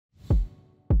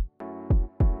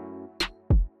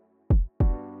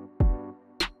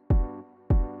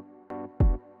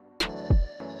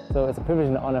So it's a privilege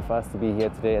and an honor for us to be here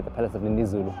today at the Palace of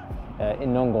Zulu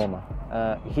in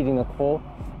KwaNongoma, heeding a call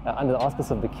under the auspice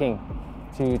of the King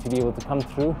to be able to come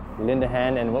through, lend a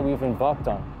hand, and what we've embarked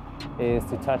on is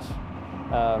to touch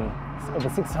over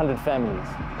 600 families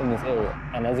in this area.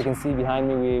 And as you can see behind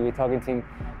me, we're targeting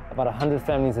about 100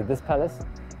 families at this palace,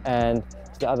 and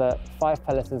the other 5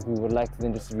 palaces we would like to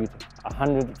then distribute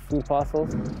 100 food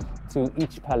parcels to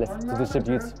each palace to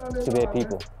distribute to their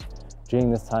people. During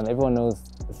this time, everyone knows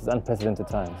this is unprecedented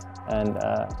times, and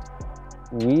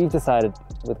we've decided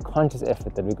with conscious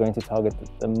effort that we're going to target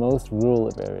the most rural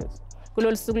of areas.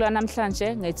 Kulolu suku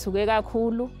lwanamhlanje ngithuke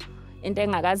kakhulu into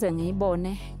engakaze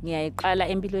ngiyibone ngiyayiqala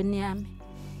empilweni yami.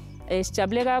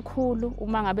 Sijabule kakhulu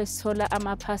uma ngabe sithola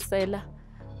amaphasela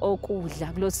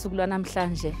okudla kulolu suku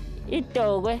lwanamhlanje.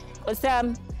 Idokwe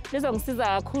osami lizongisiza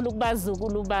kakhulu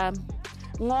kubazukulu bami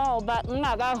ngoba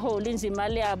ngingakaholi nje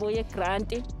imali yabo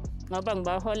yegrant ngoba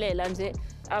ngibaholela nje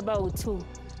abawu2.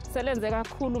 Selenze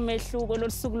kakhulu umehluko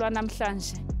lolu suku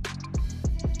lwanamhlanje.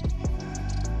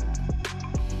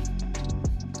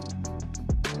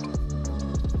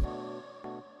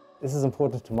 This is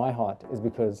important to my heart is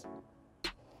because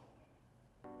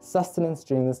sustenance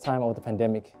during this time of the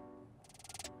pandemic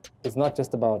is not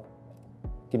just about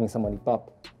giving somebody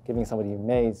pap, giving somebody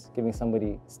maize, giving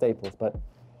somebody staples, but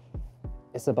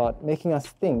it's about making us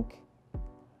think,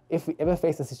 if we ever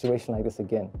face a situation like this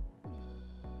again,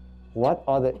 what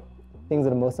are the things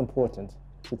that are most important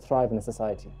to thrive in a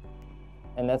society?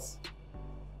 And that's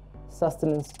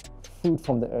sustenance, food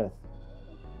from the earth,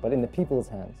 but in the people's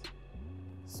hands.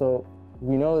 So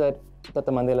we know that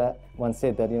Dr. Mandela once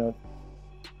said that,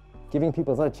 giving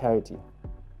people is not a charity.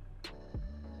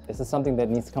 This is something that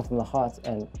needs to come from the heart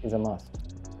and is a must.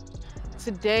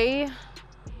 Today,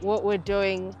 what we're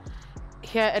doing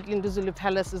here at Zulu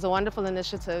Palace is a wonderful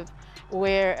initiative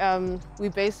where we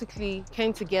basically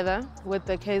came together with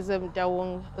the Kaizer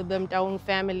Junior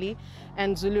family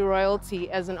and Zulu royalty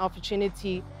as an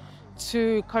opportunity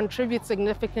to contribute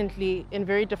significantly in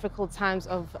very difficult times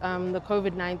of the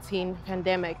COVID-19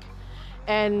 pandemic.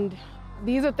 And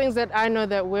these are things that I know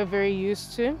that we're very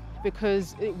used to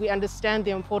because we understand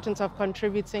the importance of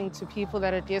contributing to people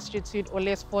that are destitute or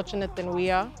less fortunate than we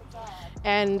are.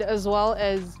 And as well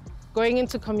as going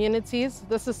into communities,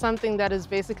 this is something that is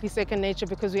basically second nature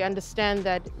because we understand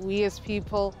that we as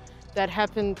people that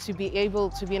happen to be able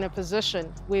to be in a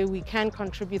position where we can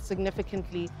contribute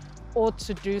significantly ought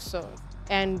to do so.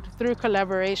 And through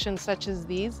collaborations such as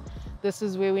these, this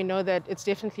is where we know that it's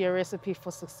definitely a recipe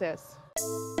for success.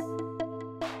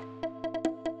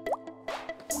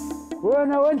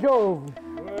 Wena wendlovu.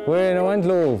 Wena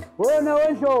wendlovu. Wena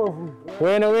wendlovu.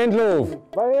 Wena wendlovu.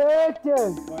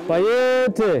 Bayethe.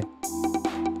 Bayethe.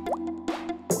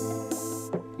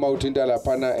 Mawuthinta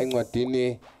laphana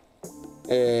encwadini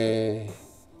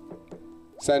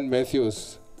St.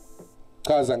 Matthews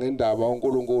chaza ngendaba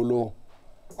uNkulunkulu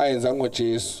ayenza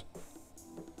ngoJesu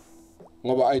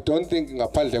ngoba I don't think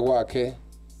ngaphandle kwakhe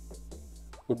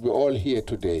would be all here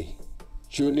today.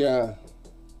 Junior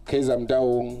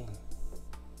Motaung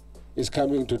is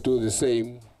coming to do the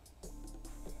same.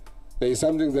 There is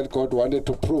something that God wanted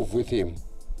to prove with him,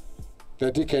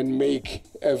 that he can make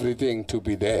everything to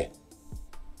be there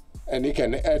and he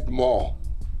can add more,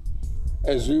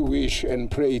 as we wish and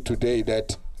pray today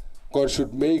that God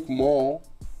should make more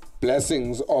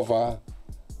blessings over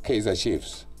Kaizer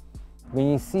Chiefs.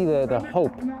 When you see the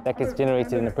hope that gets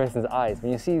generated in a person's eyes,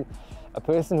 when you see a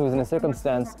person who's in a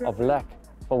circumstance of lack,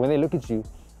 but when they look at you,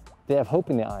 they have hope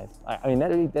in their eyes. I mean,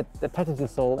 that touches your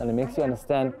soul and it makes you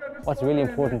understand what's really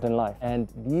important in life. And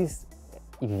these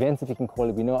events, if you can call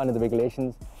it, we know under the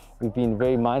regulations, we've been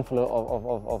very mindful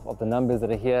of the numbers that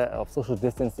are here, of social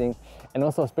distancing, and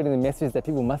also spreading the message that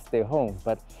people must stay home.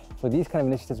 But for these kind of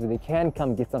initiatives where they can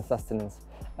come get some sustenance,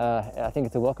 I think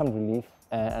it's a welcomed relief,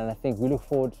 and I think we look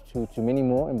forward to many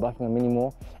more, embarking on many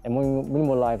more, and many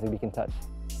more lives that we can touch.